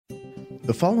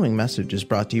The following message is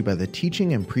brought to you by the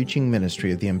teaching and preaching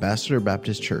ministry of the Ambassador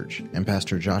Baptist Church and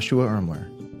Pastor Joshua Ermler.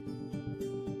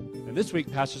 And this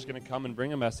week, Pastor's going to come and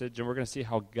bring a message, and we're going to see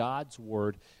how God's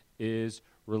Word is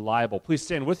reliable. Please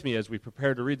stand with me as we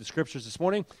prepare to read the Scriptures this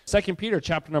morning. 2 Peter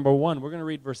chapter number 1, we're going to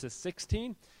read verses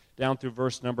 16 down through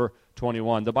verse number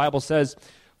 21. The Bible says,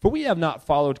 "For we have not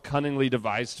followed cunningly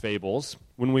devised fables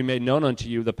when we made known unto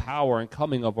you the power and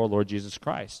coming of our Lord Jesus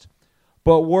Christ,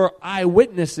 but were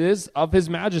eyewitnesses of his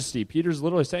majesty." Peter's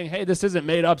literally saying, hey, this isn't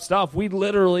made up stuff. We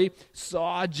literally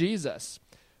saw Jesus.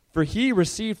 "For he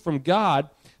received from God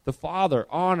the Father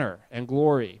honor and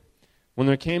glory, when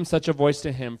there came such a voice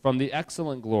to him from the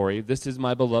excellent glory, This is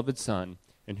my beloved Son,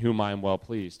 in whom I am well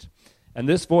pleased. And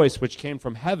this voice which came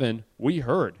from heaven we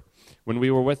heard when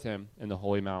we were with him in the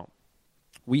holy mount.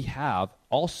 We have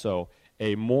also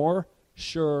a more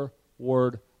sure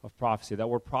word of prophecy." That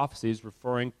word prophecy is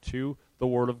referring to the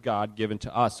word of God given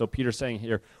to us. So Peter's saying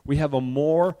here, we have a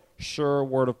more sure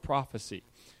word of prophecy,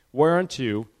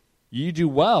 whereunto ye do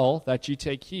well that ye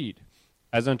take heed,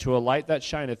 as unto a light that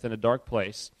shineth in a dark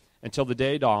place, until the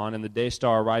day dawn and the day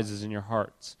star arises in your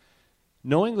hearts.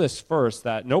 Knowing this first,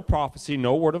 that no prophecy,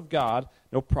 no word of God,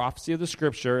 no prophecy of the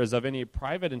Scripture is of any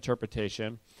private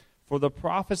interpretation, for the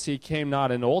prophecy came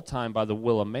not in old time by the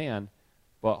will of man,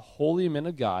 but holy men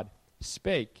of God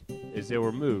spake as they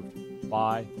were moved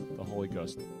by the Holy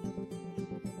Ghost.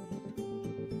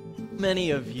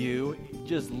 Many of you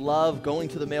just love going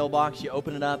to the mailbox, you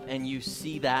open it up, and you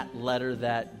see that letter,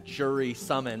 that jury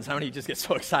summons. How many of you just get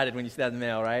so excited when you see that in the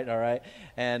mail, right? All right?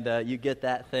 And you get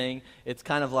that thing. It's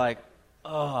kind of like,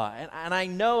 oh, and I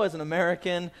know as an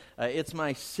American, it's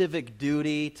my civic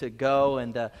duty to go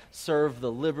and serve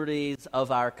the liberties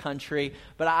of our country.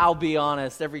 But I'll be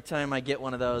honest, every time I get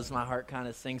one of those, my heart kind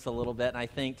of sinks a little bit, and I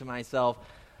think to myself,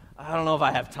 I don't know if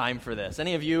I have time for this.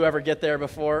 Any of you ever get there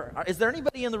before? Is there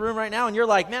anybody in the room right now and you're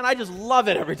like, man, I just love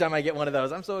it every time I get one of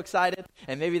those. I'm so excited.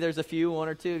 And maybe there's one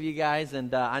or two of you guys.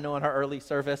 And I know in our early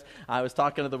service, I was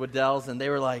talking to the Waddells and they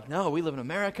were like, no, we live in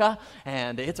America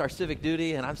and it's our civic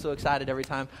duty. And I'm so excited every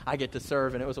time I get to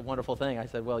serve. And it was a wonderful thing. I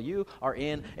said, well, you are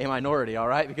in a minority, all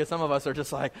right? Because some of us are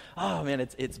just like, oh man,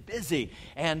 it's busy.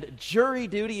 And jury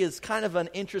duty is kind of an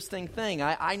interesting thing.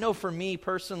 I know for me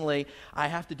personally, I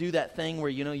have to do that thing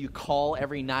where, you call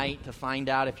every night to find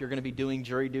out if you're going to be doing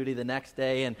jury duty the next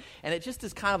day, and it just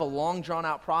is kind of a long,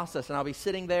 drawn-out process, and I'll be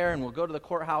sitting there, and we'll go to the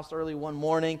courthouse early one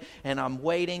morning, and I'm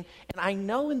waiting, and I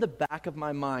know in the back of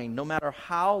my mind, no matter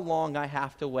how long I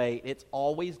have to wait, it's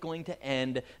always going to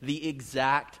end the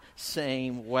exact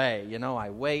same way. I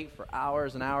wait for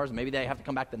hours and hours, and maybe they have to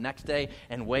come back the next day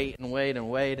and wait and wait and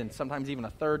wait, and sometimes even a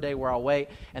third day where I'll wait,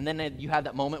 and then you have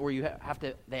that moment where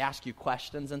they ask you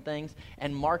questions and things,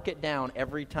 and mark it down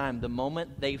every time. The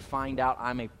moment they find out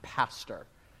I'm a pastor,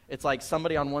 it's like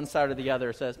somebody on one side or the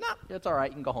other says, "No, it's all right,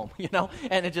 you can go home,"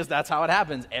 and that's how it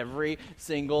happens every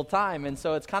single time. And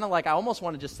so it's kind of like I almost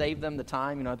want to just save them the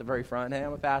time, at the very front. Hey,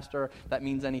 I'm a pastor. If that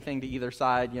means anything to either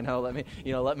side,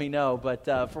 let me know. But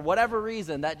for whatever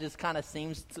reason, that just kind of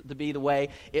seems to be the way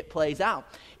it plays out.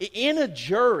 In a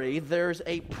jury, there's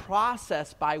a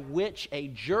process by which a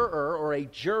juror or a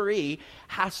jury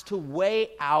has to weigh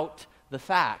out the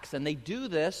facts, and they do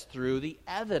this through the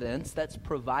evidence that's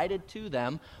provided to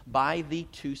them by the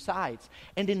two sides.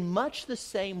 And in much the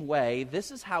same way, this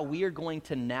is how we are going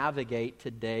to navigate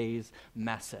today's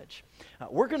message.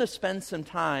 We're going to spend some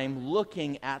time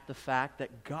looking at the fact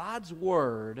that God's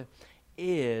Word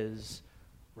is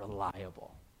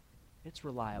reliable. It's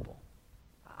reliable.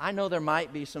 I know there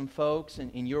might be some folks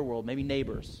in your world, maybe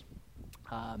neighbors,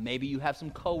 maybe you have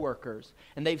some coworkers,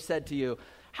 and they've said to you,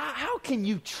 How can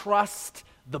you trust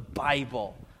the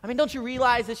Bible? I mean, don't you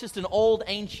realize it's just an old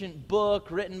ancient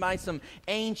book written by some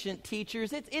ancient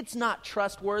teachers? It's not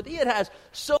trustworthy. It has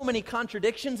so many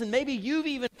contradictions, and maybe you've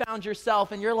even found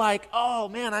yourself and you're like, oh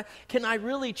man, can I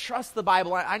really trust the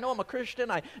Bible? I know I'm a Christian,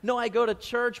 I know I go to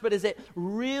church, but is it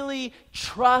really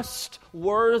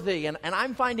trustworthy? And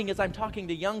I'm finding as I'm talking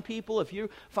to young people, if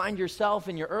you find yourself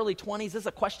in your early 20s, this is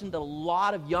a question that a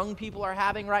lot of young people are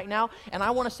having right now, and I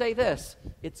want to say this,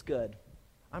 it's good.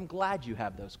 I'm glad you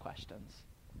have those questions.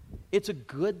 It's a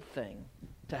good thing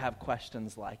to have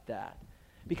questions like that,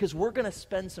 because we're going to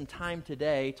spend some time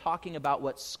today talking about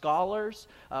what scholars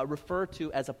refer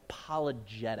to as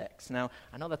apologetics. Now,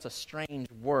 I know that's a strange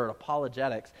word,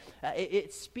 apologetics.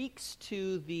 It speaks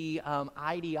to the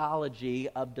ideology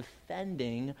of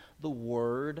defending the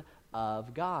Word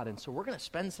of God. And so we're going to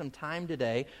spend some time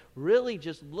today really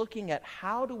just looking at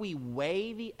how do we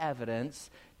weigh the evidence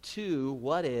to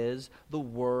what is the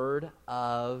Word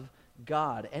of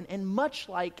God. And much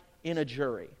like in a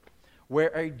jury, where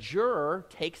a juror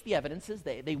takes the evidences.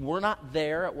 They were not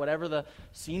there at whatever the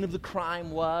scene of the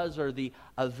crime was or the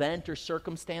event or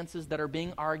circumstances that are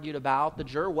being argued about. The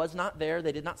juror was not there.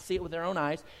 They did not see it with their own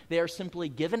eyes. They are simply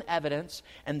given evidence,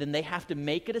 and then they have to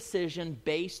make a decision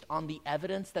based on the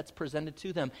evidence that's presented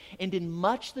to them. And in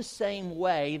much the same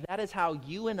way, that is how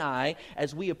you and I,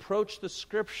 as we approach the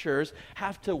Scriptures,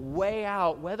 have to weigh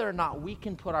out whether or not we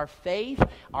can put our faith,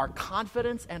 our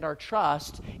confidence, and our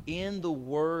trust in the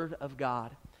Word of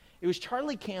God. It was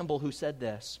Charlie Campbell who said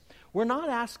this: we're not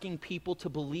asking people to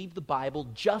believe the Bible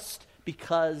just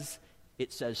because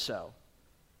it says so.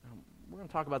 We're going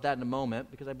to talk about that in a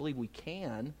moment because I believe we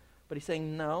can, but he's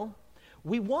saying no.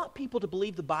 We want people to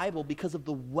believe the Bible because of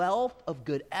the wealth of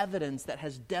good evidence that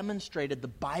has demonstrated the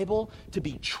Bible to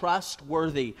be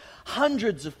trustworthy.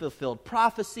 Hundreds of fulfilled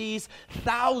prophecies,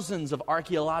 thousands of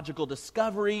archaeological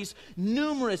discoveries,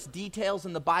 numerous details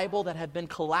in the Bible that have been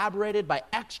collaborated by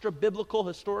extra-biblical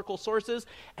historical sources,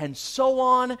 and so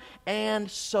on and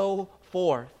so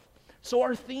forth. So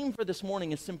our theme for this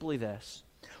morning is simply this: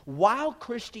 while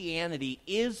Christianity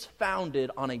is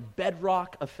founded on a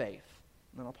bedrock of faith,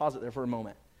 and I'll pause it there for a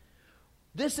moment.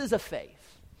 This is a faith.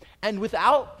 And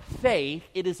without faith,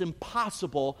 it is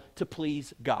impossible to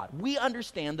please God. We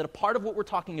understand that a part of what we're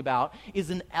talking about is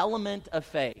an element of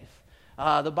faith.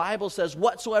 The Bible says,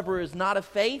 whatsoever is not of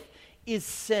faith is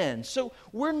sin. So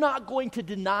we're not going to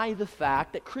deny the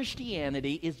fact that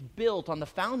Christianity is built on the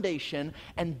foundation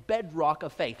and bedrock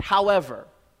of faith. However,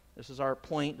 this is our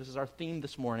point, this is our theme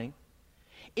this morning.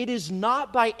 It is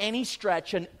not by any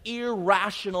stretch an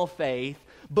irrational faith,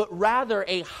 but rather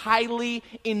a highly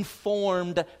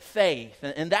informed faith.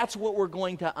 And that's what we're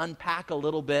going to unpack a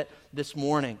little bit this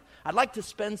morning. I'd like to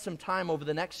spend some time over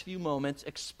the next few moments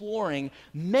exploring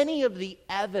many of the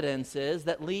evidences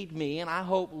that lead me, and I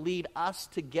hope lead us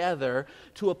together,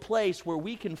 to a place where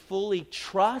we can fully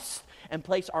trust and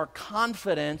place our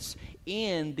confidence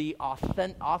in the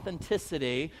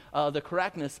authenticity, the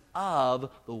correctness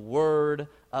of the Word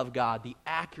of God, the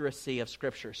accuracy of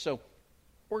Scripture. So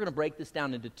we're going to break this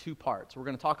down into two parts. We're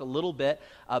going to talk a little bit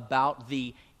about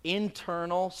the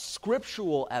internal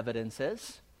scriptural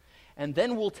evidences, and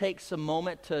then we'll take some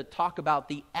moment to talk about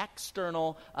the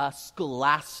external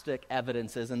scholastic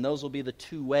evidences, and those will be the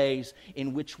two ways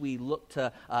in which we look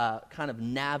to kind of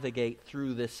navigate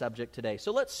through this subject today.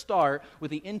 So let's start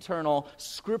with the internal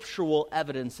scriptural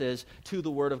evidences to the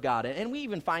Word of God. And we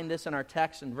even find this in our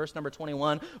text in verse number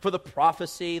 21. For the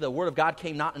prophecy, the Word of God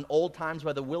came not in old times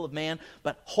by the will of man,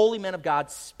 but holy men of God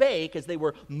spake as they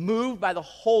were moved by the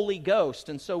Holy Ghost.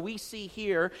 And so we see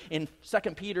here in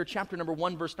 2 Peter chapter number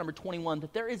 1, verse number 21,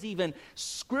 that there is even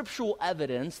scriptural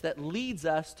evidence that leads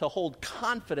us to hold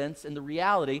confidence in the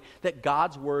reality that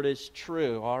God's Word is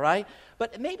true, all right?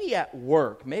 But maybe at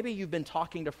work, maybe you've been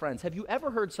talking to friends. Have you ever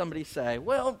heard somebody say,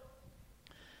 well,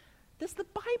 does the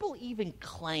Bible even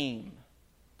claim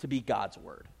to be God's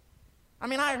Word? I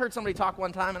mean, I heard somebody talk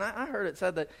one time, and I heard it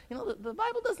said that, the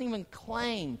Bible doesn't even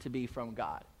claim to be from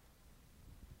God.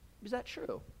 Is that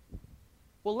true?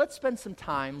 Well, let's spend some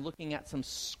time looking at some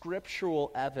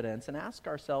scriptural evidence and ask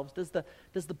ourselves, does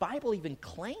the Bible even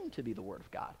claim to be the Word of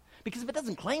God? Because if it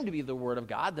doesn't claim to be the Word of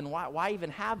God, then why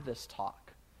even have this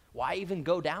talk? Why even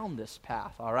go down this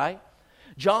path, all right?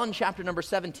 John chapter number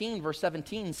 17, verse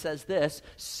 17 says this: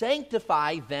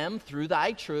 sanctify them through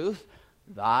thy truth.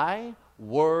 Thy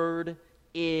word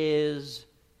is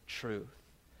truth.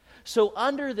 So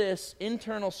under this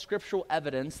internal scriptural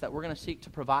evidence that we're going to seek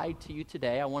to provide to you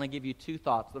today, I want to give you two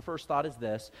thoughts. The first thought is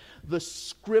this: the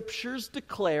Scriptures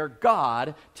declare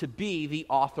God to be the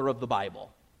author of the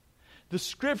Bible. The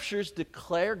Scriptures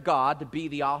declare God to be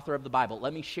the author of the Bible.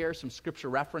 Let me share some Scripture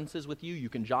references with you. You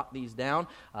can jot these down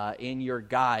in your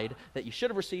guide that you should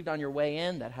have received on your way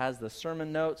in that has the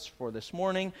sermon notes for this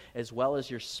morning, as well as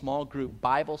your small group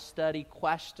Bible study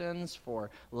questions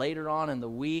for later on in the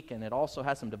week. And it also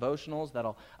has some devotionals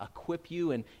that'll equip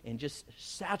you in just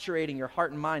saturating your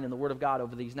heart and mind in the Word of God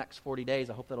over these next 40 days.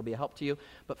 I hope that'll be a help to you.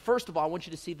 But first of all, I want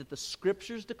you to see that the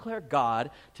Scriptures declare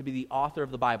God to be the author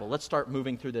of the Bible. Let's start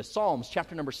moving through this. Psalms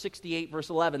chapter number 68, verse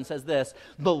 11 says this: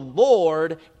 the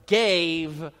Lord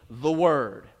gave the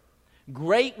word.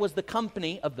 Great was the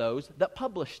company of those that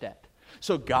published it.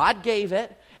 So God gave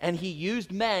it, and He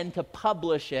used men to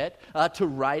publish it, to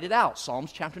write it out.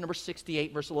 Psalms chapter number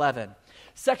 68, verse 11.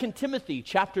 2 Timothy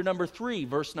chapter number 3,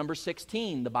 verse number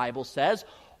 16, the Bible says,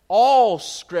 all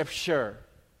Scripture.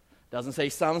 Doesn't say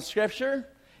some Scripture.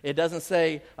 It doesn't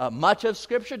say much of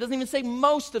Scripture. It doesn't even say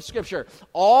most of Scripture.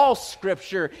 All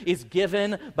Scripture is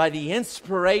given by the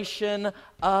inspiration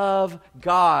of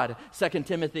God. 2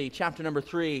 Timothy chapter number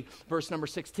 3, verse number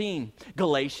 16.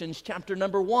 Galatians chapter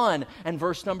number 1 and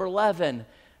verse number 11.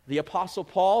 The Apostle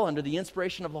Paul, under the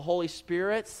inspiration of the Holy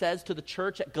Spirit, says to the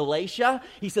church at Galatia,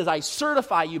 he says, I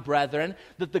certify you, brethren,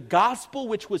 that the gospel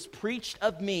which was preached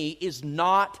of me is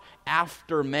not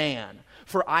after man.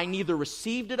 For I neither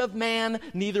received it of man,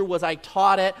 neither was I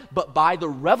taught it, but by the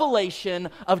revelation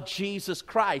of Jesus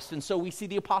Christ. And so we see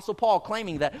the Apostle Paul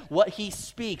claiming that what he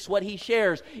speaks, what he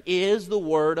shares, is the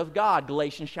Word of God.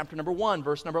 Galatians chapter number 1,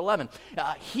 verse number 11.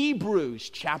 Hebrews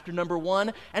chapter number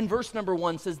 1 and verse number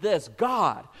 1 says this,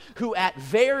 God, who at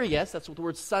various, that's what the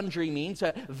word sundry means,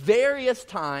 at various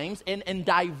times and in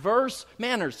diverse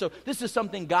manners. So this is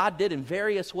something God did in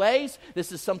various ways.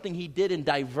 This is something he did in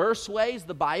diverse ways.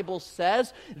 The Bible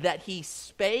says that he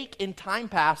spake in time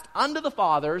past unto the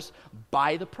fathers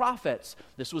by the prophets.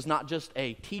 This was not just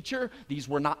a teacher. These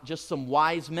were not just some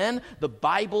wise men. The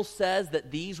Bible says that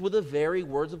these were the very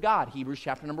words of God. Hebrews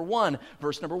chapter number 1,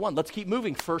 verse number 1. Let's keep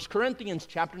moving. 1 Corinthians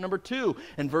chapter number 2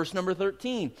 and verse number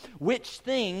 13. Which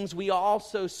things we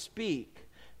also speak,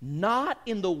 not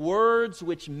in the words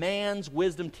which man's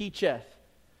wisdom teacheth.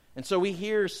 And so we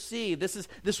here see this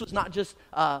was not just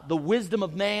the wisdom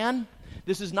of man.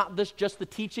 This is not just the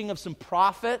teaching of some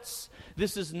prophets.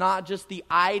 This is not just the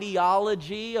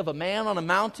ideology of a man on a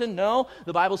mountain. No,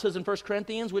 the Bible says in 1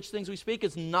 Corinthians, which things we speak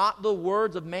is not the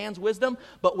words of man's wisdom,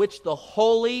 but which the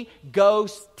Holy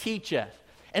Ghost teacheth.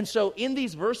 And so in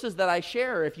these verses that I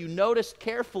share, if you notice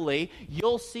carefully,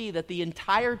 you'll see that the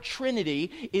entire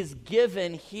Trinity is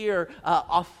given here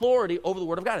authority over the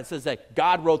Word of God. It says that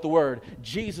God wrote the Word,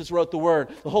 Jesus wrote the Word,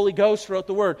 the Holy Ghost wrote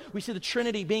the Word. We see the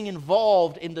Trinity being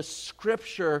involved in the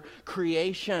Scripture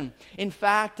creation. In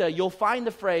fact, you'll find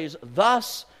the phrase,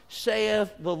 thus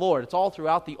saith the Lord. It's all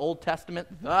throughout the Old Testament,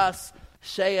 thus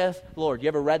saith the Lord. You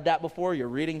ever read that before? You're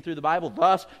reading through the Bible.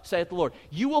 Thus saith the Lord.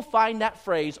 You will find that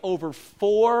phrase over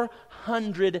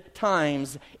 400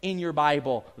 times in your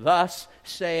Bible. Thus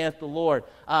saith the Lord.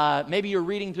 Maybe you're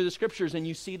reading through the Scriptures and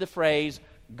you see the phrase,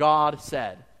 God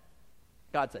said.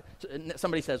 God said.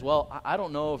 Somebody says, well, I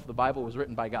don't know if the Bible was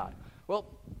written by God. Well,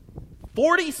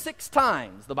 46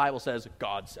 times the Bible says,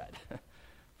 God said.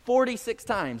 46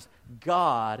 times,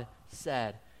 God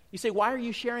said. You say, why are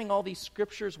you sharing all these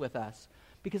scriptures with us?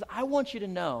 Because I want you to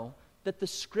know that the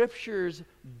scriptures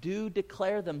do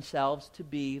declare themselves to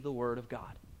be the Word of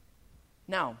God.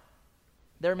 Now,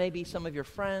 there may be some of your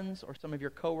friends or some of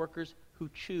your coworkers who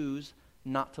choose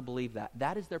not to believe that.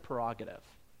 That is their prerogative.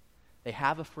 They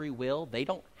have a free will. They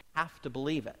don't have to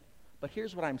believe it. But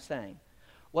here's what I'm saying.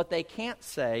 What they can't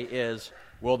say is,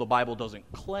 well, the Bible doesn't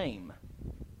claim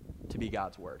to be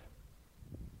God's Word.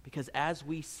 Because as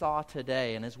we saw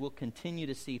today, and as we'll continue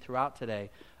to see throughout today,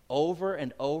 over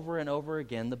and over and over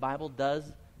again, the Bible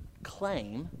does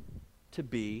claim to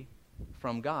be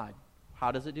from God.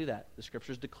 How does it do that? The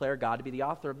Scriptures declare God to be the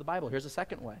author of the Bible. Here's a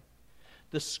second way.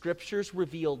 The Scriptures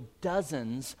reveal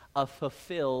dozens of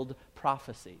fulfilled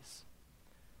prophecies.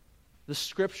 The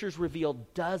Scriptures reveal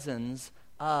dozens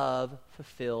of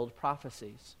fulfilled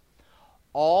prophecies.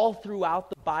 All throughout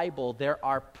the Bible, there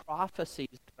are prophecies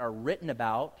that are written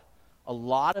about, a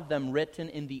lot of them written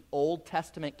in the Old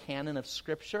Testament canon of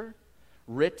Scripture.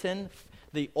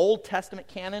 The Old Testament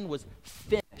canon was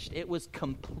finished. It was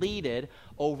completed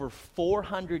over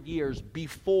 400 years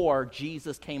before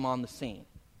Jesus came on the scene.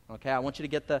 Okay, I want you to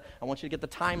get the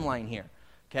timeline here.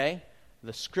 Okay?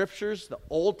 The Scriptures, the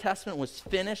Old Testament was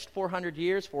finished 400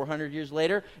 years. 400 years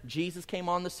later, Jesus came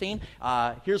on the scene.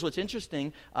 Here's what's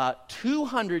interesting.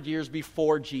 200 years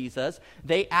before Jesus,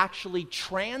 they actually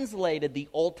translated the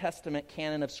Old Testament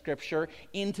canon of Scripture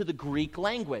into the Greek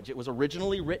language. It was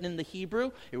originally written in the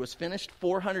Hebrew. It was finished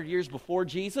 400 years before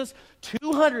Jesus.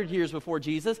 200 years before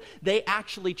Jesus, they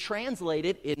actually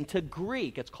translated into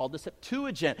Greek. It's called the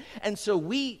Septuagint. And so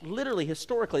we literally,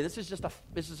 historically, this is just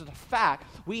a fact,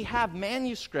 we have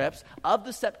manuscripts of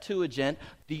the Septuagint,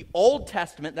 the Old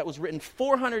Testament that was written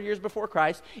 400 years before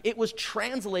Christ. It was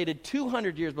translated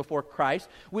 200 years before Christ,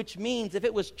 which means if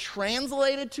it was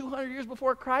translated 200 years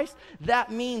before Christ, that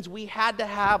means we had to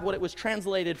have what it was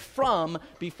translated from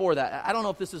before that. I don't know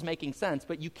if this is making sense,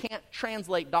 but you can't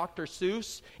translate Dr.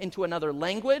 Seuss into another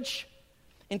language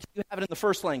until you have it in the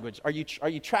first language. Are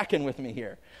you tracking with me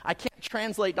here? I can't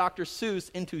translate Dr.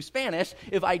 Seuss into Spanish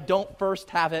if I don't first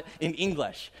have it in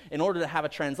English. In order to have a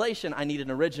translation, I need an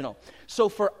original. So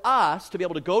for us to be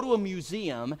able to go to a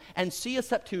museum and see a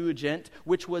Septuagint,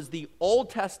 which was the Old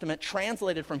Testament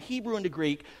translated from Hebrew into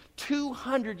Greek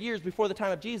 200 years before the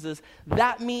time of Jesus,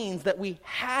 that means that we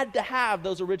had to have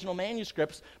those original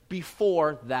manuscripts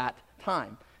before that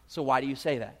time. So why do you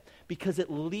say that? Because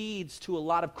it leads to a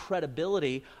lot of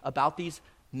credibility about these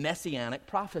messianic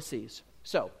prophecies.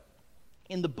 So,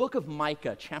 in the book of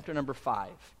Micah, chapter number 5,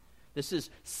 this is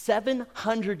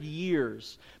 700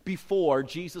 years before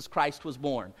Jesus Christ was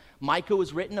born. Micah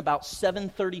was written about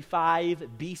 735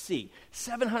 BC.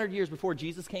 700 years before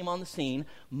Jesus came on the scene,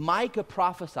 Micah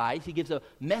prophesies. He gives a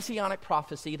messianic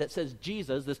prophecy that says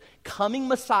Jesus, this coming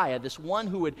Messiah, this one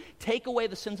who would take away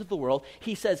the sins of the world,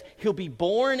 he says he'll be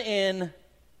born in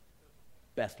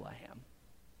Bethlehem.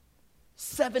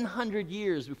 700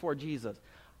 years before Jesus.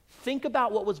 Think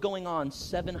about what was going on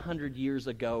 700 years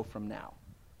ago from now.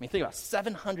 I mean, think about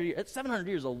 700 years. 700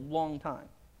 years is a long time.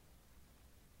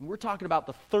 We're talking about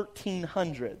the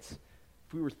 1300s,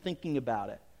 if we were thinking about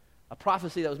it. A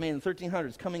prophecy that was made in the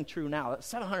 1300s coming true now. That's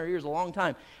 700 years is a long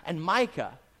time. And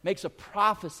Micah makes a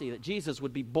prophecy that Jesus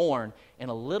would be born in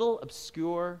a little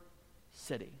obscure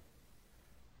city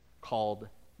called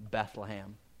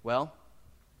Bethlehem. Well,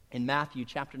 in Matthew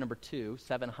chapter number 2,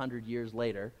 700 years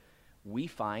later, we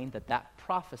find that that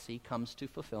prophecy comes to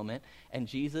fulfillment, and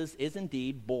Jesus is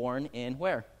indeed born in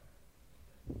where?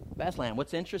 Bethlehem.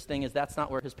 What's interesting is that's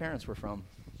not where his parents were from.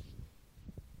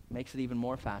 Makes it even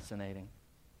more fascinating.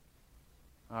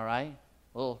 All right?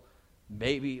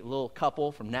 Little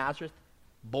couple from Nazareth,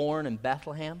 born in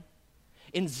Bethlehem.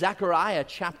 In Zechariah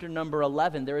chapter number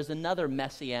 11, there is another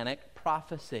messianic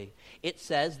prophecy. It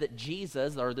says that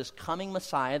Jesus, or this coming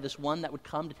Messiah, this one that would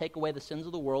come to take away the sins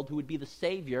of the world, who would be the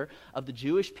Savior of the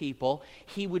Jewish people,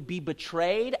 he would be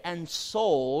betrayed and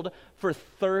sold for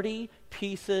 30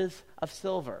 pieces of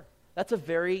silver. That's a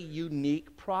very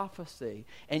unique prophecy.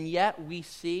 And yet we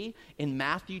see in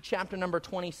Matthew chapter number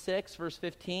 26, verse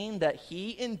 15, that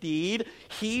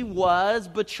he was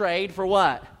betrayed for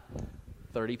what?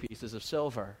 30 pieces of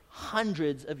silver,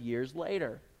 hundreds of years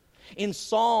later. In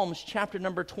Psalms chapter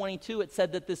number 22, it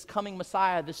said that this coming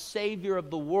Messiah, the Savior of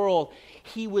the world,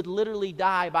 he would literally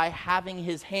die by having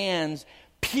his hands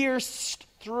pierced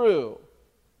through.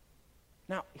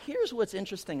 Now, here's what's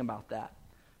interesting about that.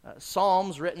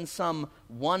 Psalms written some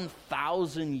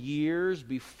 1,000 years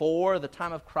before the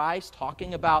time of Christ,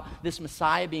 talking about this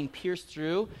Messiah being pierced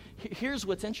through. Here's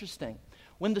what's interesting.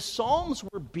 When the Psalms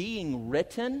were being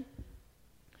written,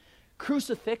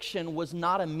 crucifixion was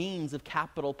not a means of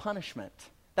capital punishment.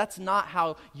 That's not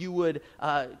how you would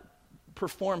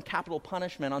perform capital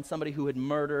punishment on somebody who had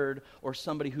murdered or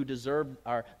somebody who deserved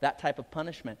that type of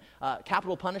punishment.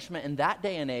 Capital punishment in that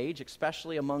day and age,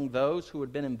 especially among those who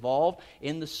had been involved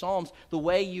in the Psalms, the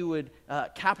way you would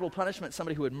capital punishment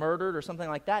somebody who had murdered or something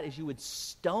like that is you would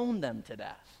stone them to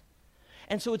death.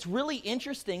 And so it's really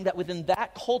interesting that within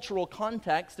that cultural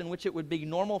context in which it would be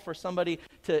normal for somebody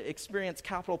to experience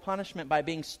capital punishment by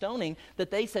being stoning,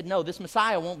 that they said, no, this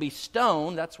Messiah won't be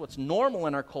stoned. That's what's normal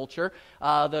in our culture.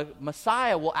 The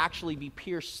Messiah will actually be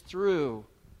pierced through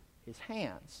his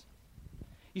hands.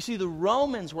 You see, the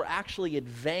Romans were actually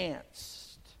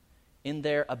advanced in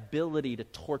their ability to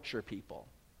torture people.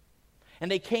 And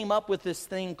they came up with this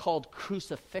thing called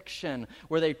crucifixion,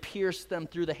 where they pierced them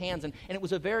through the hands. And it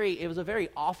was a very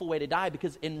awful way to die,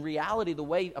 because in reality, the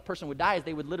way a person would die is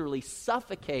they would literally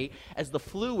suffocate as the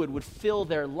fluid would fill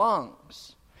their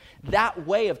lungs. That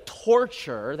way of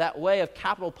torture, that way of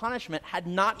capital punishment, had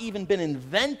not even been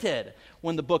invented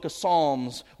when the book of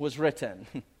Psalms was written.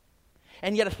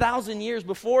 And yet 1,000 years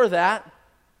before that,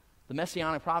 the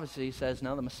Messianic prophecy says,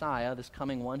 no, the Messiah, this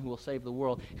coming one who will save the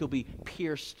world, he'll be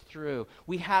pierced through.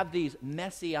 We have these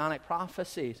Messianic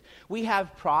prophecies. We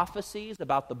have prophecies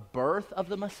about the birth of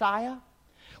the Messiah.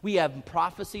 We have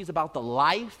prophecies about the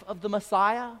life of the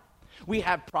Messiah. We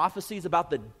have prophecies about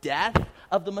the death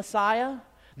of the Messiah.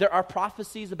 There are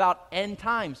prophecies about end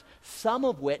times, some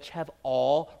of which have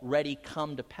already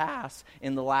come to pass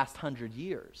in the last 100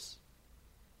 years.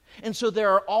 And so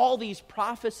there are all these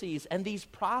prophecies, and these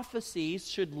prophecies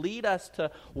should lead us to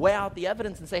weigh out the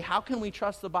evidence and say, how can we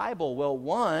trust the Bible? Well,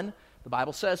 one, the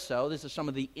Bible says so. This is some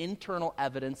of the internal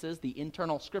evidences, the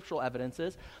internal scriptural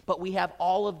evidences. But we have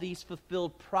all of these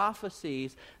fulfilled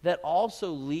prophecies that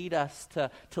also lead us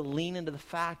to lean into the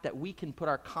fact that we can put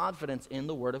our confidence in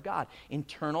the Word of God.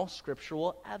 Internal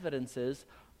scriptural evidences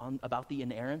about the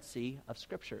inerrancy of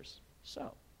Scriptures.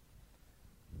 So,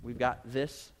 we've got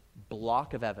this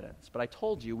block of evidence. But I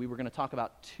told you we were going to talk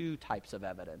about two types of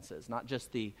evidences, not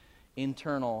just the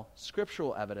internal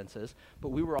scriptural evidences, but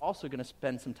we were also going to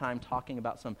spend some time talking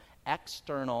about some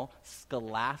external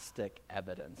scholastic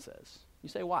evidences. You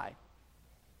say, why?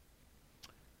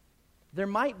 There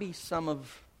might be some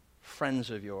of friends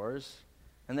of yours,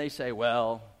 and they say,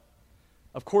 well,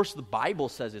 of course the Bible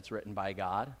says it's written by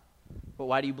God, but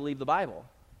why do you believe the Bible?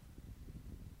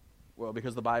 Well,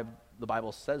 because the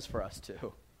Bible says for us to.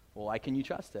 Well, why can you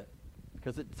trust it?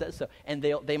 Because it says so. And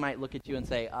they might look at you and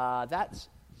say, that's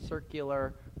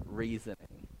circular reasoning.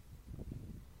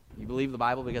 You believe the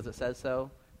Bible because it says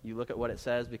so. You look at what it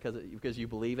says because you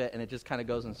believe it, and it just kind of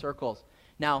goes in circles.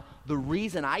 Now, the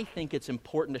reason I think it's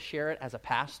important to share it as a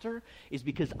pastor is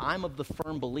because I'm of the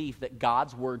firm belief that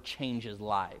God's word changes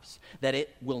lives, that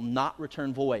it will not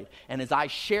return void. And as I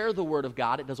share the word of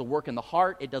God, it does a work in the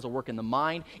heart, it does a work in the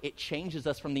mind, it changes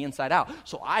us from the inside out.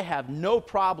 So I have no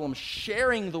problem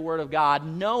sharing the word of God,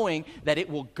 knowing that it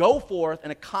will go forth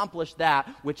and accomplish that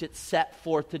which it's set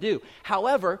forth to do.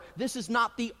 However, this is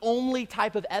not the only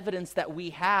type of evidence that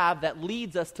we have that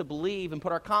leads us to believe and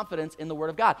put our confidence in the word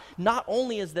of God. Not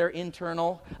only is there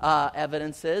internal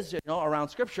evidences, around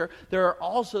Scripture, there are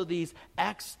also these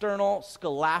external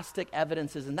scholastic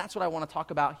evidences, and that's what I want to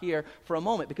talk about here for a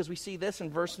moment, because we see this in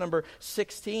verse number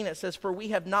 16. It says, "For we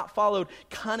have not followed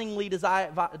cunningly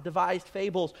devised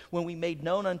fables when we made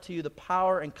known unto you the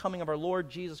power and coming of our Lord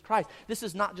Jesus Christ." This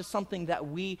is not just something that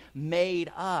we made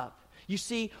up. You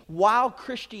see, while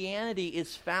Christianity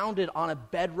is founded on a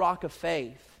bedrock of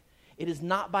faith, it is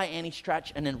not by any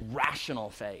stretch an irrational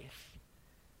faith.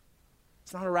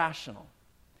 It's not irrational.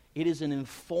 It is an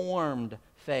informed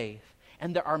faith.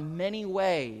 And there are many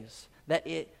ways that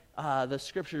the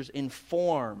Scriptures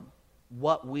inform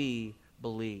what we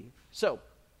believe. So,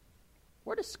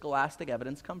 where does scholastic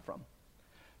evidence come from?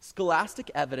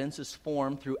 Scholastic evidence is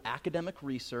formed through academic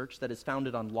research that is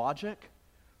founded on logic,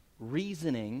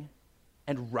 reasoning,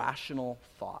 and rational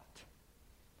thought.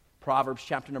 Proverbs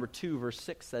chapter number 2, verse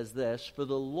 6 says this, "For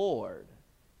the Lord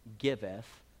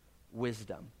giveth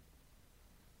wisdom."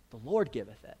 The Lord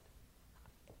giveth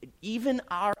it. Even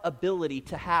our ability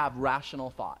to have rational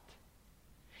thought,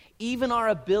 even our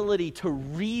ability to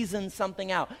reason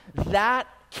something out, that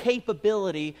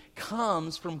capability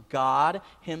comes from God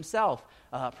himself.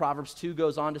 Proverbs 2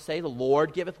 goes on to say, "The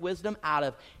Lord giveth wisdom, out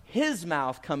of his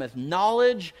mouth cometh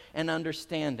knowledge and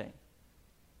understanding."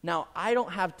 Now, I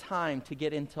don't have time to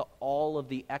get into all of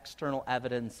the external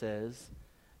evidences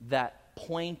that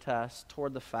point us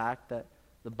toward the fact that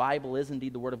the Bible is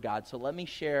indeed the Word of God. So let me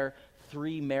share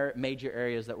three major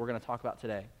areas that we're going to talk about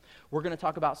today. We're going to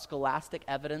talk about scholastic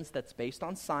evidence that's based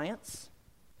on science,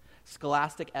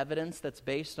 scholastic evidence that's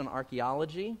based on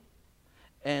archaeology,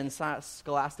 and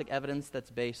scholastic evidence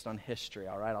that's based on history.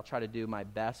 All right, I'll try to do my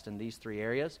best in these three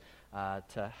areas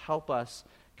to help us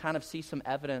kind of see some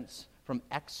evidence from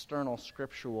external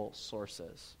scriptural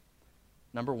sources.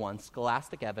 Number one,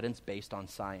 scholastic evidence based on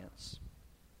science.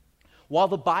 While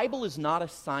the Bible is not a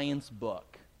science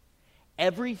book,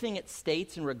 everything it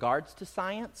states in regards to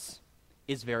science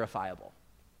is verifiable.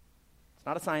 It's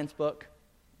not a science book.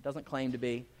 It doesn't claim to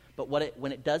be. But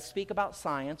when it does speak about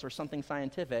science or something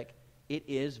scientific, it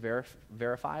is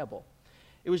verifiable.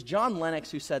 It was John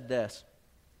Lennox who said this,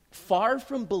 "Far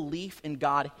from belief in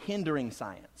God hindering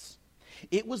science,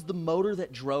 it was the motor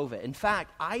that drove it." In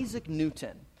fact, Isaac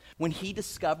Newton, when he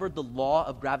discovered the law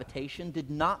of gravitation, did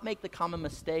not make the common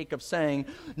mistake of saying,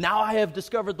 "Now I have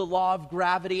discovered the law of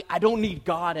gravity, I don't need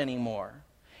God anymore."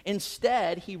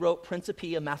 Instead, he wrote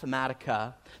Principia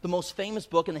Mathematica, the most famous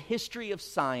book in the history of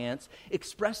science,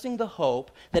 expressing the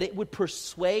hope that it would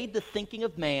persuade the thinking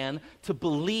of man to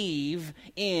believe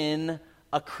in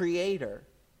a creator.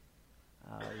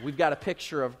 We've got a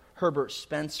picture of Herbert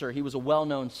Spencer. He was a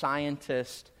well-known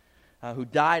scientist who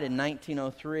died in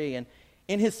 1903, and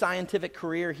in his scientific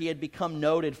career, he had become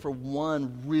noted for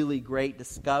one really great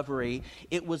discovery.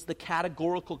 It was the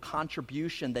categorical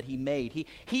contribution that he made.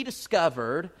 He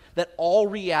discovered that all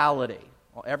reality,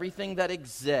 everything that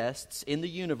exists in the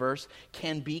universe,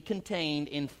 can be contained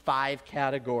in 5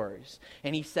 categories.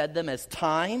 And he said them as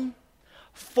time,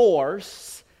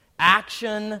 force,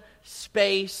 action,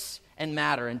 space, and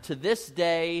matter. And to this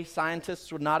day,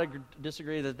 scientists would not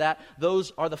disagree that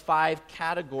those are the 5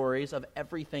 categories of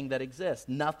everything that exists.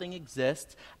 Nothing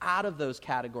exists out of those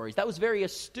categories. That was very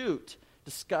astute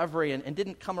discovery and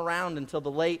didn't come around until the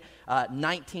late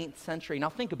 19th century. Now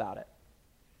think about it.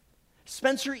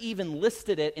 Spencer even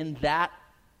listed it in that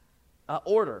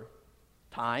order: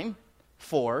 time,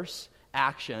 force,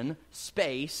 action,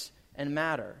 space, and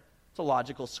matter. It's a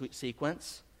logical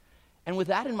sequence. And with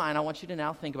that in mind, I want you to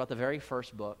now think about the very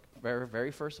first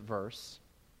very first verse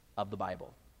of the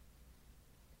Bible.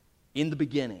 In the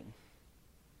beginning,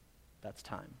 that's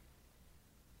time.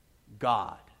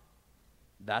 God,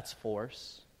 that's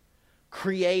force.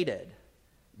 Created,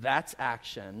 that's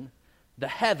action. The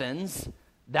heavens,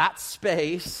 that's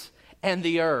space. And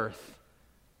the earth,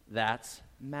 that's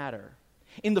matter.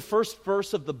 In the first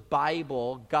verse of the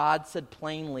Bible, God said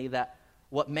plainly that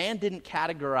what man didn't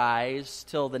categorize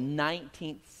till the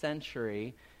 19th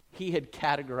century, he had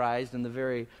categorized in the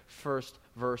very first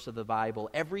verse of the Bible.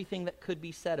 Everything that could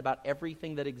be said about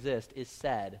everything that exists is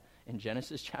said in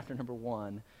Genesis chapter number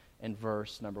 1 and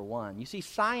verse number 1. You see,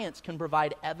 science can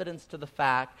provide evidence to the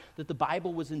fact that the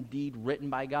Bible was indeed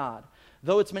written by God.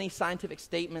 Though its many scientific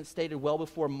statements stated well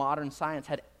before modern science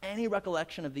had any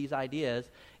recollection of these ideas,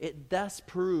 it thus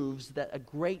proves that a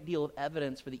great deal of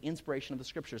evidence for the inspiration of the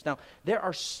Scriptures. Now, there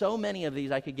are so many of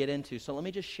these I could get into, so let me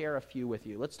just share a few with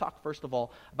you. Let's talk first of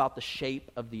all about the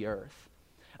shape of the earth.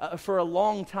 For a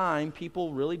long time,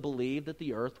 people really believed that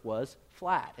the earth was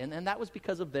flat, and that was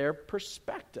because of their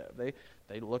perspective.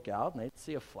 They look out and they'd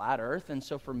see a flat earth, and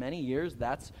so for many years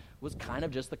that was kind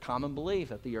of just the common belief,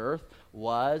 that the earth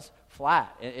was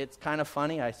flat. It's kind of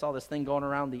funny. I saw this thing going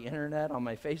around the internet on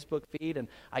my Facebook feed, and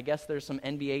I guess there's some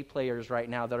NBA players right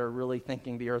now that are really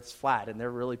thinking the earth's flat, and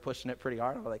they're really pushing it pretty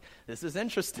hard. I'm like, this is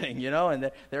interesting,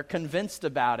 and they're convinced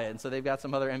about it, and so they've got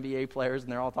some other NBA players,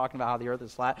 and they're all talking about how the earth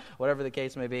is flat, whatever the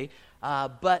case may be.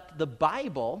 But the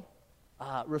Bible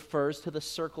refers to the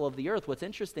circle of the earth. What's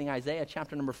interesting, Isaiah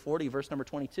chapter number 40, verse number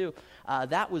 22,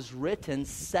 that was written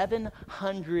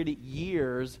 700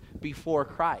 years before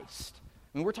Christ.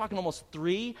 I mean, we're talking almost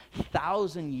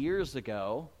 3,000 years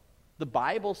ago. The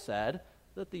Bible said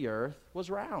that the earth was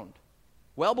round.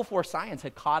 Well before science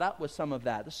had caught up with some of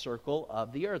that, the circle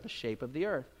of the earth, the shape of the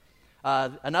earth.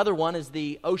 Another one is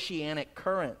the oceanic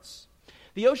currents.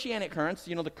 The oceanic currents,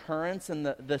 the currents in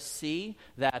the sea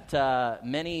that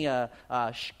many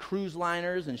cruise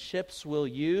liners and ships will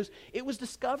use, it was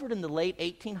discovered in the late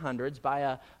 1800s by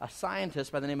a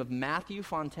scientist by the name of Matthew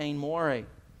Fontaine Maury.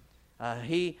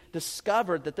 He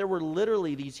discovered that there were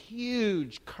literally these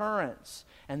huge currents,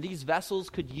 and these vessels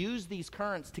could use these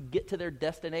currents to get to their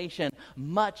destination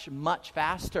much, much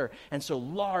faster. And so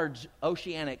large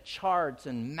oceanic charts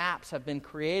and maps have been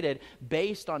created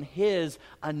based on his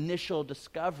initial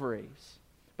discoveries.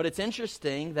 But it's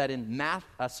interesting that in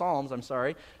Psalms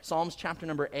chapter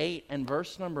number 8 and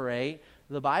verse number 8,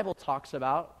 the Bible talks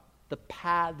about the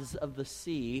paths of the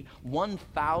sea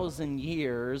 1,000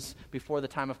 years before the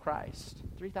time of Christ.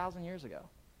 3,000 years ago.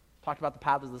 Talked about the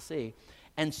paths of the sea.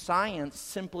 And science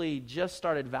simply just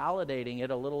started validating it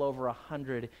a little over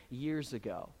 100 years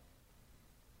ago.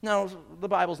 Now, the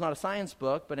Bible's not a science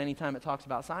book, but anytime it talks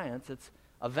about science, it's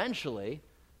eventually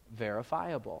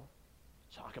verifiable.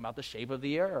 Talking about the shape of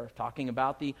the earth, talking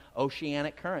about the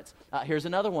oceanic currents. Here's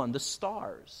another one, the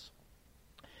stars.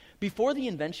 Before the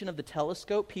invention of the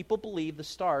telescope, people believed the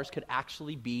stars could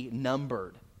actually be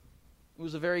numbered. It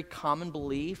was a very common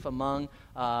belief among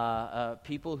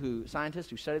scientists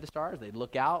who study the stars. They'd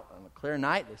look out on a clear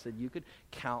night. They said you could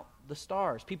count the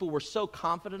stars. People were so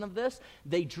confident of this,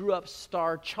 they drew up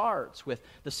star charts with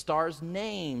the stars'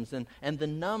 names and the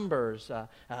numbers.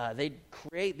 They'd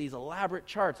create these elaborate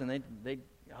charts, and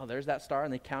there's that star,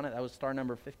 and they count it. That was star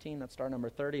number 15. That's star number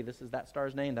 30. This is that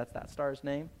star's name. That's that star's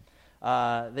name.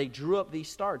 They drew up these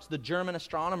stars. The German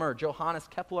astronomer Johannes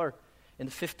Kepler in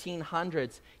the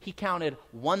 1500s, he counted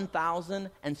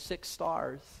 1,006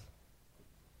 stars.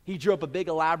 He drew up a big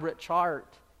elaborate chart.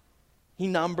 He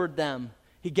numbered them.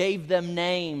 He gave them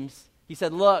names. He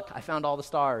said, look, I found all the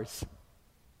stars.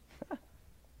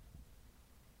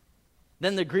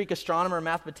 Then the Greek astronomer and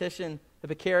mathematician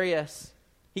Hipparchus,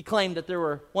 he claimed that there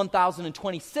were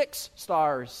 1,026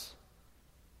 stars.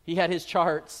 He had his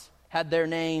charts, had their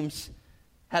names,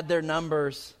 had their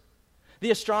numbers. The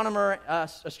astronomer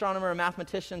and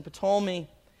mathematician Ptolemy,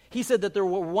 he said that there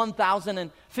were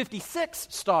 1,056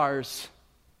 stars.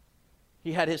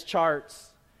 He had his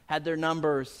charts, had their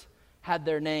numbers, had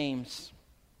their names.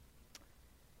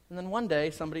 And then one day,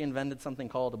 somebody invented something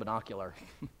called a binocular.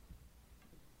 And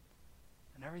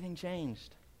everything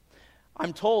changed.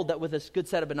 I'm told that with this good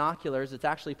set of binoculars, it's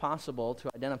actually possible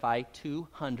to identify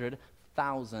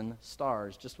 200,000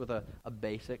 stars just with a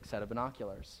basic set of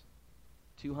binoculars.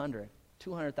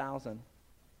 200,000.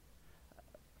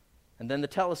 And then the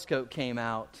telescope came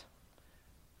out.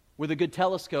 With a good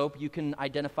telescope, you can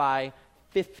identify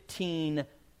 15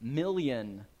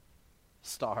 million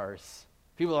stars.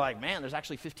 People are like, man, there's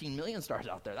actually 15 million stars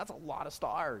out there. That's a lot of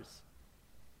stars.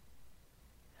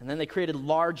 And then they created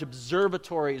large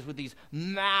observatories with these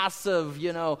massive,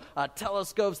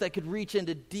 telescopes that could reach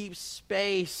into deep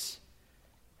space.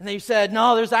 And they said,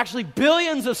 no, there's actually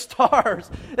billions of stars.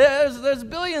 There's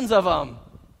billions of them.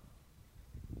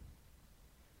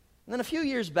 And then a few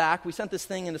years back, we sent this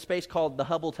thing into space called the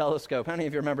Hubble telescope. How many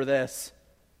of you remember this?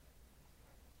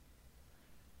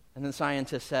 And then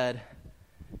scientists said,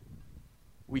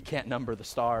 we can't number the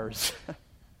stars.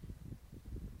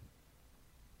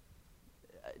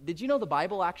 Did you know the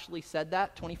Bible actually said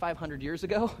that 2,500 years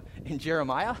ago in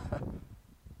Jeremiah?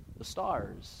 The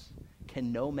stars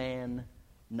can no man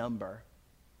number.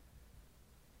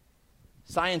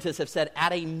 Scientists have said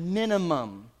at a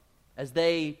minimum, as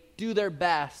they do their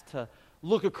best to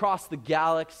look across the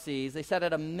galaxies, they said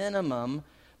at a minimum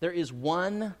there is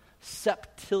 1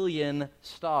 septillion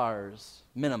stars,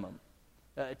 minimum.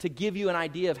 To give you an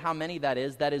idea of how many that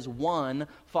is 1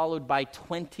 followed by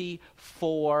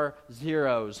 24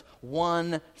 zeros.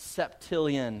 1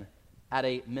 septillion at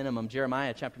a minimum.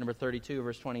 Jeremiah chapter number 32,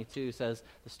 verse 22 says,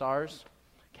 the stars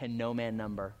can no man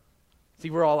number. See,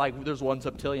 we're all like, there's 1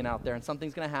 septillion out there, and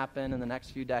something's going to happen in the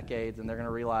next few decades, and they're going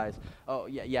to realize, oh,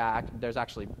 yeah, there's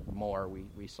actually more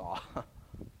we saw.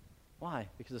 Why?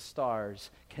 Because the stars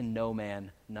can no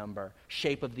man number.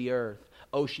 Shape of the earth,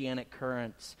 oceanic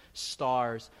currents,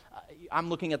 stars. I'm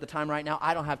looking at the time right now.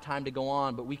 I don't have time to go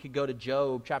on, but we could go to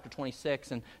Job chapter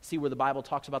 26 and see where the Bible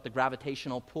talks about the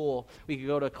gravitational pull. We could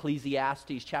go to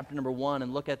Ecclesiastes chapter number 1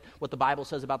 and look at what the Bible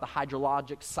says about the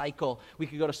hydrologic cycle. We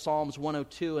could go to Psalms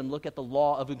 102 and look at the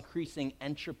law of increasing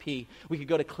entropy. We could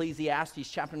go to Ecclesiastes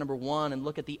chapter number 1 and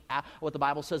look at what the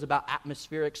Bible says about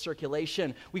atmospheric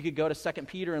circulation. We could go to 2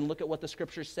 Peter and look at what the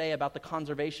scriptures say about the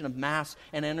conservation of mass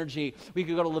and energy. We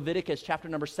could go to Leviticus chapter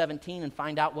number 17 and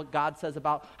find out what God says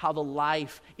about how the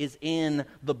life is in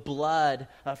the blood.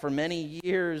 For many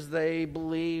years, they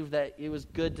believed that it was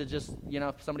good to just,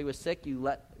 if somebody was sick,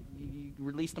 you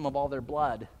released them of all their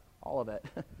blood, all of it.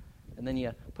 And then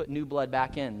you put new blood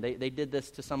back in. They did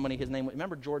this to somebody, his name,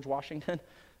 remember George Washington?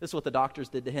 This is what the doctors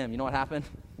did to him. You know what happened?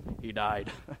 He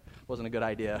died. Wasn't a good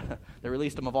idea. They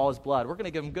released him of all his blood. We're going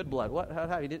to give him good blood. What?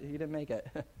 How? He didn't make it.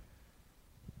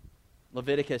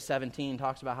 Leviticus 17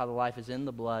 talks about how the life is in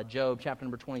the blood. Job chapter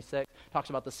number 26 talks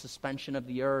about the suspension of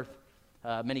the earth.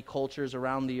 Many cultures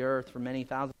around the earth for many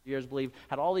thousands of years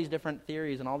had all these different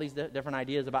theories and all these different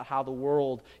ideas about how the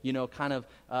world,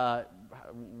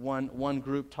 one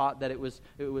group taught that it was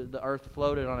the earth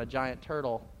floated on a giant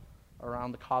turtle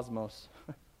around the cosmos.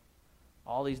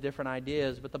 All these different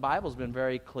ideas, but the Bible's been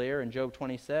very clear in Job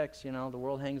 26, the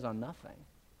world hangs on nothing.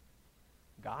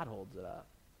 God holds it up.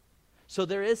 So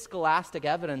there is scholastic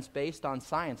evidence based on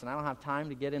science, and I don't have time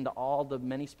to get into all the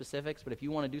many specifics, but if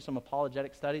you want to do some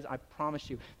apologetic studies, I promise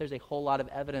you there's a whole lot of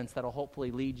evidence that will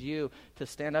hopefully lead you to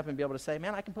stand up and be able to say,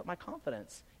 man, I can put my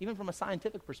confidence, even from a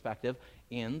scientific perspective,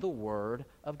 in the Word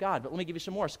of God. But let me give you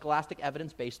some more scholastic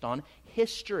evidence based on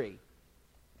history.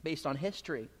 Based on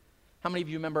history. How many of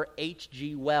you remember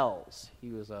H.G. Wells?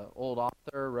 He was an old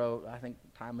author, wrote, I think,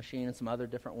 Time Machine and some other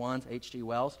different ones, H.G.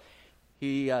 Wells.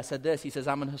 He said this, he says,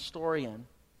 I'm an historian,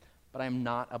 but I'm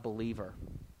not a believer.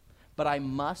 But I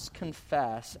must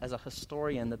confess as a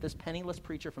historian that this penniless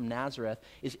preacher from Nazareth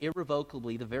is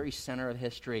irrevocably the very center of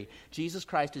history. Jesus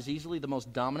Christ is easily the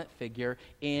most dominant figure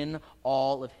in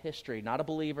all of history. Not a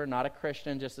believer, not a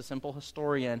Christian, just a simple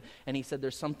historian. And he said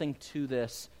there's something to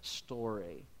this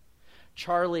story.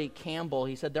 Charlie Campbell,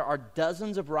 he said, there are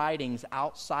dozens of writings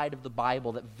outside of the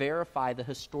Bible that verify the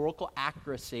historical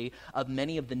accuracy of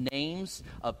many of the names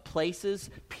of places,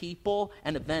 people,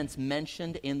 and events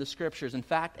mentioned in the Scriptures. In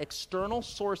fact, external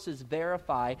sources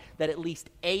verify that at least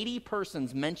 80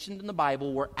 persons mentioned in the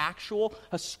Bible were actual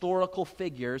historical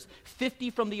figures, 50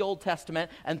 from the Old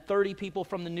Testament and 30 people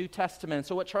from the New Testament.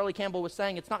 So what Charlie Campbell was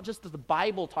saying, it's not just that the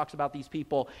Bible talks about these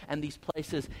people and these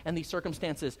places and these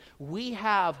circumstances. We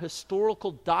have historical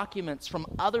documents from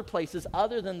other places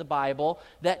other than the Bible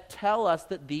that tell us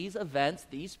that these events,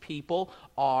 these people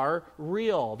are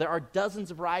real. There are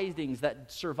dozens of writings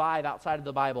that survive outside of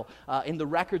the Bible. In the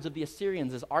records of the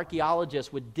Assyrians, as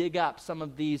archaeologists would dig up some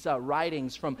of these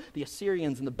writings from the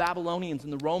Assyrians and the Babylonians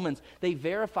and the Romans, they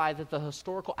verify that the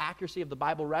historical accuracy of the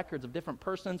Bible records of different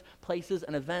persons, places,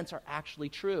 and events are actually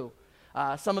true.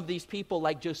 Some of these people,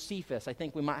 like Josephus, I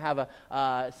think we might have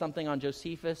something on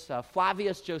Josephus.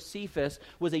 Flavius Josephus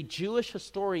was a Jewish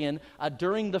historian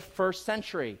during the first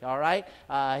century, all right?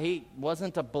 He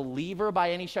wasn't a believer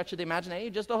by any stretch of the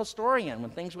imagination, just a historian.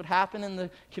 When things would happen in the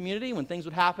community, when things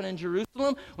would happen in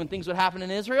Jerusalem, when things would happen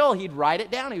in Israel, he'd write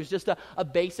it down. He was just a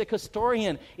basic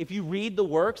historian. If you read the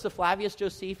works of Flavius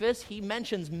Josephus, he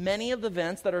mentions many of the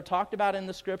events that are talked about in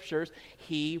the Scriptures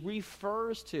he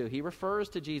refers to. He refers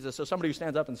to Jesus. So somebody who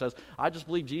stands up and says, I just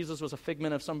believe Jesus was a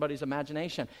figment of somebody's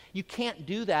imagination. You can't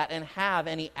do that and have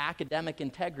any academic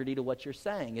integrity to what you're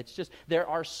saying. It's just there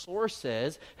are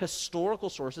sources, historical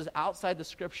sources outside the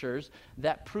Scriptures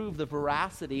that prove the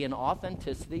veracity and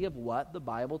authenticity of what the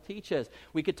Bible teaches.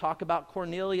 We could talk about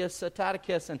Cornelius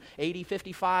Tacitus in AD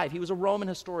 55. He was a Roman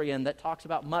historian that talks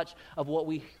about much of what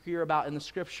we hear about in the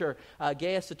Scripture.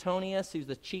 Gaius Suetonius, who's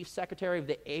the chief secretary of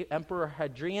the Emperor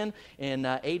Hadrian in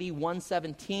AD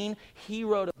 117, he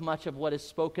wrote of much of what is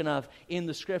spoken of in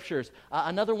the Scriptures.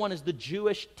 Another one is the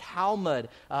Jewish Talmud,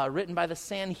 written by the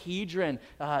Sanhedrin.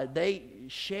 They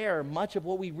share much of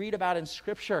what we read about in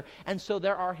Scripture, and so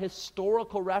there are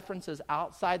historical references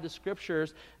outside the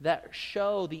Scriptures that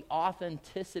show the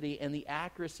authenticity and the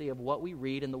accuracy of what we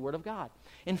read in the Word of God.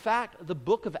 In fact, the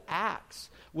book of Acts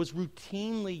was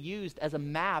routinely used as a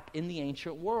map in the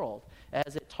ancient world.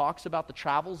 As it talks about the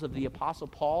travels of the Apostle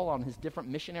Paul on his different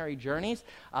missionary journeys,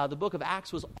 the book of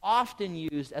Acts was often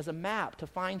used as a map to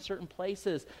find certain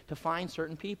places, to find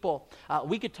certain people.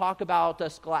 We could talk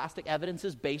about scholastic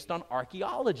evidences based on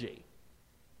archaeology.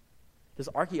 Does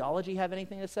archaeology have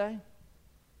anything to say?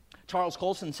 Charles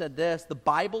Colson said this: the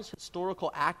Bible's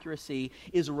historical accuracy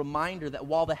is a reminder that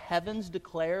while the heavens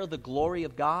declare the glory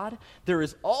of God, there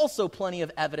is also plenty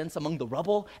of evidence among the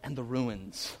rubble and the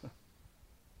ruins.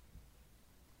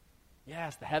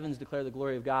 Yes, the heavens declare the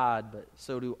glory of God, but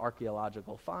so do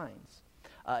archaeological finds.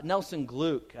 Nelson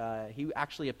Gluck, he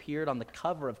actually appeared on the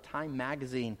cover of Time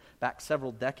magazine back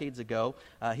several decades ago.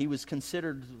 He was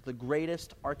considered the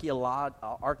greatest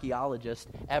archaeologist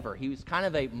ever. He was kind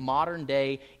of a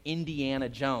modern-day Indiana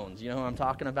Jones. You know who I'm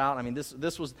talking about? I mean, this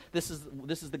is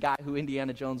the guy who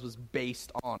Indiana Jones was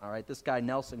based on. All right, this guy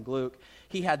Nelson Gluck.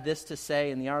 He had this to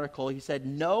say in the article. He said,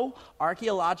 "No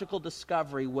archaeological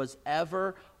discovery was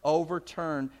ever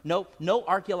overturned. No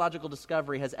archaeological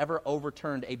discovery has ever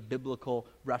overturned a biblical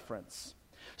reference.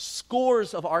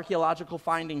 Scores of archaeological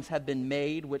findings have been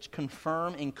made which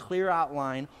confirm in clear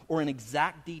outline or in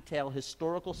exact detail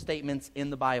historical statements in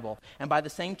the Bible. And by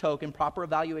the same token, proper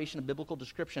evaluation of biblical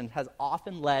description has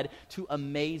often led to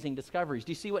amazing discoveries."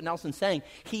 Do you see what Nelson's saying?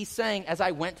 He's saying, as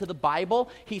I went to the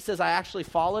Bible, he says I actually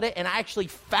followed it, and I actually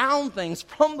found things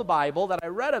from the Bible that I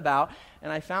read about,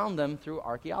 and I found them through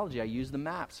archaeology. I used the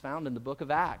maps found in the book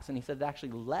of Acts, and he said it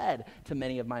actually led to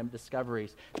many of my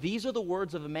discoveries. These are the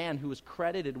words of a man who was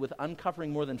credited with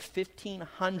uncovering more than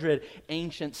 1,500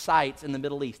 ancient sites in the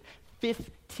Middle East.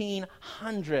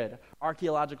 1,500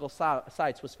 archaeological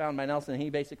sites was found by Nelson, and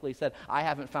he basically said, I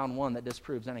haven't found one that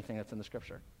disproves anything that's in the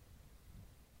Scripture.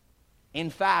 In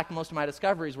fact, most of my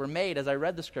discoveries were made as I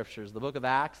read the Scriptures, the book of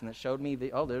Acts, and it showed me,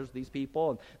 there's these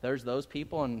people, and there's those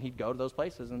people, and he'd go to those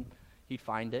places, and he'd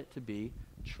find it to be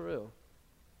true.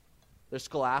 There's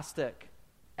scholastic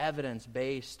evidence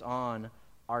based on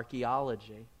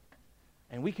archaeology.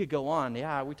 And we could go on.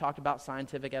 Yeah, we talked about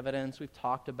scientific evidence. We've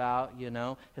talked about,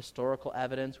 historical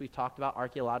evidence. We've talked about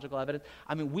archaeological evidence.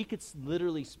 I mean, we could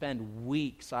literally spend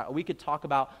weeks. We could talk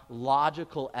about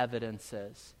logical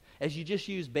evidences. As you just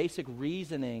use basic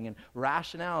reasoning and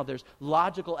rationale, there's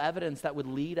logical evidence that would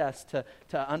lead us to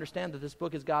understand that this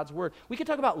book is God's Word. We could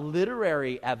talk about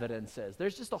literary evidences.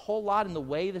 There's just a whole lot in the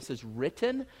way this is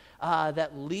written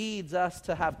that leads us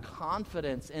to have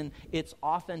confidence in its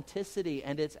authenticity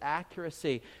and its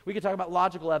accuracy. We could talk about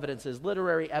logical evidences,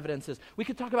 literary evidences. We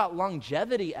could talk about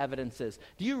longevity evidences.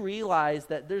 Do you realize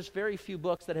that there's very few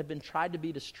books that have been tried to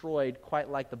be destroyed quite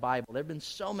like the Bible? There have been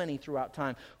so many throughout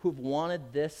time who've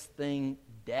wanted this thing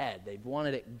dead. They've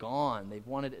wanted it gone. They've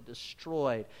wanted it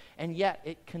destroyed. And yet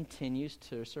it continues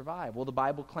to survive. Well, the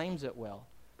Bible claims it will.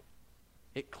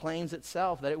 It claims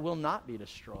itself that it will not be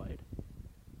destroyed.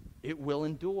 It will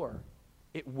endure.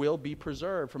 It will be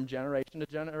preserved from generation to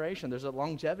generation. There's a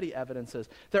longevity evidences.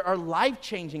 There are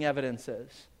life-changing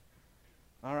evidences.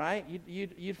 All right?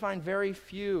 You'd find very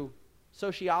few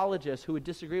sociologists who would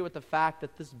disagree with the fact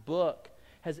that this book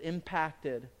has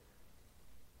impacted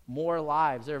more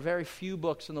lives. There are very few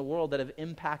books in the world that have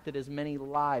impacted as many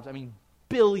lives. I mean,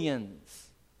 billions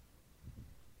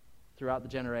throughout the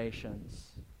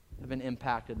generations have been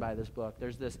impacted by this book.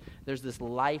 There's this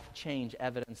life change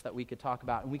evidence that we could talk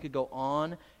about, and we could go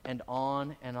on and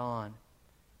on and on.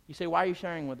 You say, why are you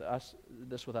sharing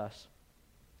this with us?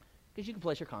 Because you can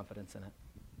place your confidence in it.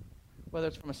 Whether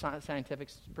it's from a scientific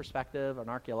perspective, an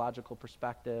archaeological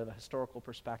perspective, a historical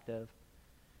perspective.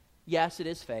 Yes, it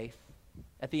is faith.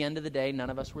 At the end of the day, none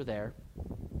of us were there.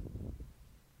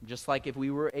 Just like if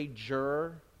we were a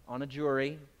juror on a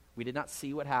jury, we did not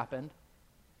see what happened,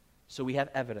 so we have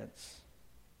evidence.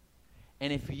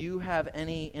 And if you have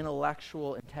any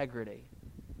intellectual integrity,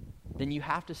 then you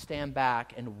have to stand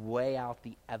back and weigh out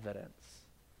the evidence.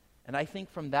 And I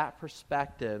think from that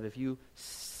perspective, if you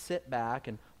sit back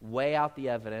and weigh out the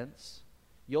evidence,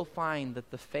 you'll find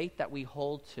that the faith that we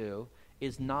hold to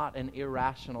is not an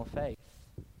irrational faith.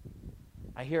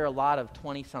 I hear a lot of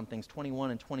 20-somethings,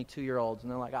 21 and 22-year-olds,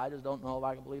 and they're like, I just don't know if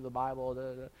I can believe the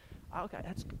Bible. Okay,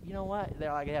 that's, you know what?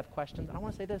 They're like, I have questions. I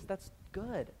want to say this, that's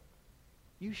good.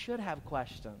 You should have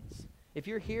questions. If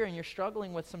you're here and you're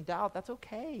struggling with some doubt, that's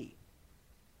okay.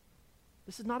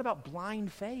 This is not about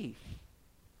blind faith.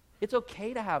 It's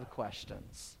okay to have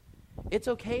questions. It's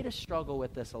okay to struggle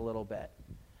with this a little bit.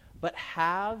 But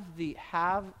have the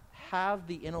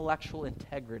intellectual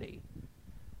integrity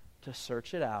to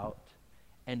search it out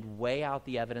and weigh out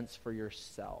the evidence for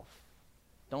yourself.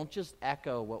 Don't just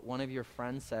echo what one of your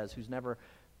friends says who's never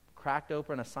cracked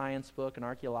open a science book, an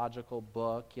archaeological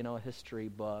book, a history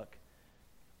book.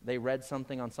 They read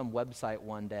something on some website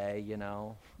one day,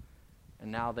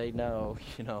 and now they know,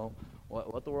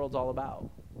 what the world's all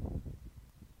about.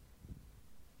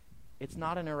 It's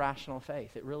not an irrational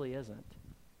faith. It really isn't.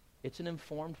 It's an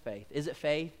informed faith. Is it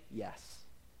faith? Yes.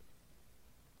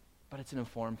 But it's an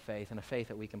informed faith, and a faith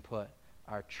that we can put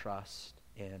our trust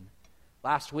in.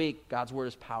 Last week, God's word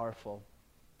is powerful.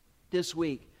 This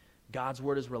week, God's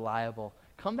word is reliable.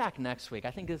 Come back next week.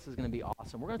 I think this is going to be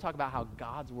awesome. We're going to talk about how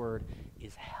God's word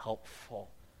is helpful.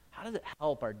 How does it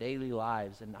help our daily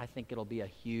lives? And I think it'll be a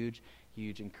huge,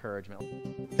 huge encouragement.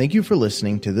 Thank you for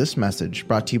listening to this message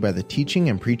brought to you by the teaching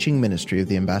and preaching ministry of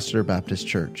the Ambassador Baptist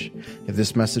Church. If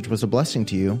this message was a blessing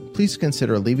to you, please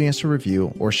consider leaving us a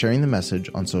review or sharing the message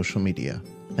on social media.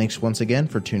 Thanks once again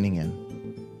for tuning in.